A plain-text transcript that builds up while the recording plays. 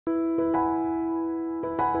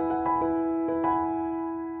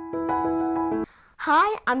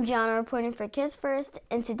Hi, I'm Giana reporting for Kids First,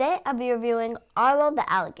 and today I'll be reviewing Arlo the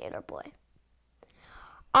Alligator Boy.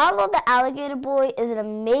 Arlo the Alligator Boy is an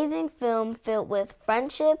amazing film filled with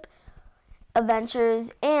friendship,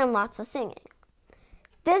 adventures, and lots of singing.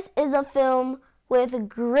 This is a film with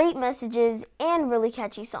great messages and really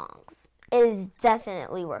catchy songs. It is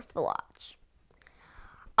definitely worth the watch.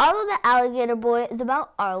 Arlo the Alligator Boy is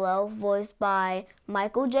about Arlo, voiced by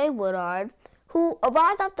Michael J. Woodard, who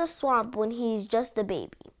arrives at the swamp when he's just a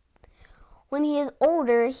baby. When he is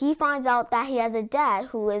older, he finds out that he has a dad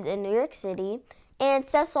who lives in New York City and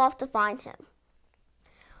sets off to find him.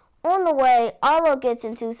 On the way, Arlo gets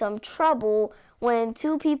into some trouble when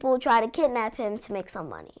two people try to kidnap him to make some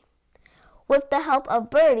money. With the help of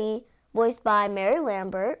Bertie, voiced by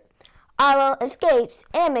Lambert, Arlo escapes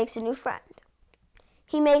and makes a new friend.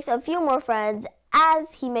 He makes a few more friends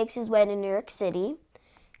as he makes his way to New York City,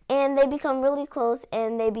 and they become really close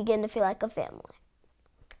and they begin to feel like a family.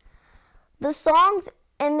 The songs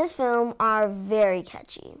in this film are very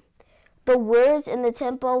catchy. The words and the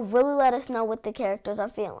tempo really let us know what the characters are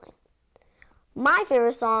feeling. My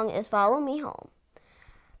favorite song is Follow Me Home.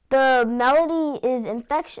 The melody is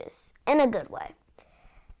infectious in a good way.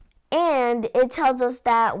 And it tells us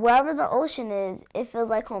that wherever the ocean is, it feels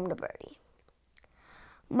like home to Bertie.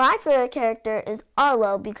 My favorite character is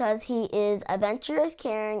Arlo because he is adventurous,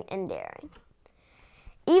 caring, and daring.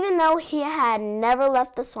 Even though he had never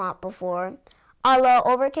left the swamp before, Arlo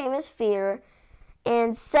overcame his fear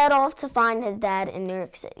and set off to find his dad in New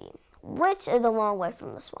York City, which is a long way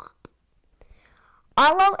from the swamp.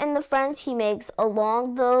 Arlo and the friends he makes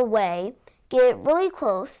along the way get really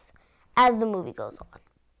close as the movie goes on.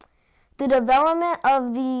 The development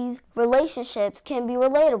of these relationships can be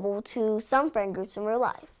relatable to some friend groups in real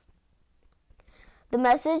life. The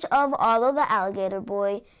message of Arlo the Alligator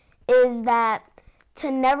Boy is that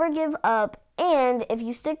to never give up, and if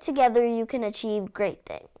you stick together, you can achieve great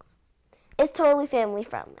things. It's totally family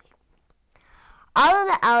friendly. Arlo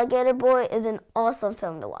the Alligator Boy is an awesome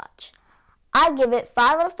film to watch. I give it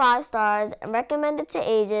 5 out of 5 stars and recommend it to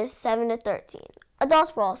ages 7 to 13.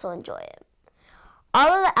 Adults will also enjoy it.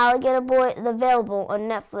 Arlo the Alligator Boy is available on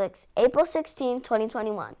Netflix April 16,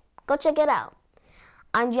 2021. Go check it out.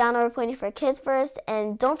 I'm Giana reporting for Kids First,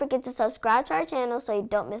 and don't forget to subscribe to our channel so you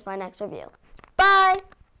don't miss my next review. Bye!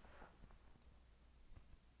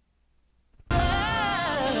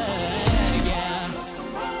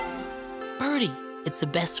 Bertie, it's a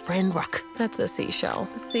best friend rock. That's a seashell.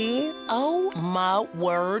 See? Oh my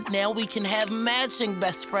word, now we can have matching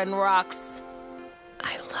best friend rocks.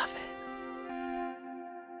 I love it.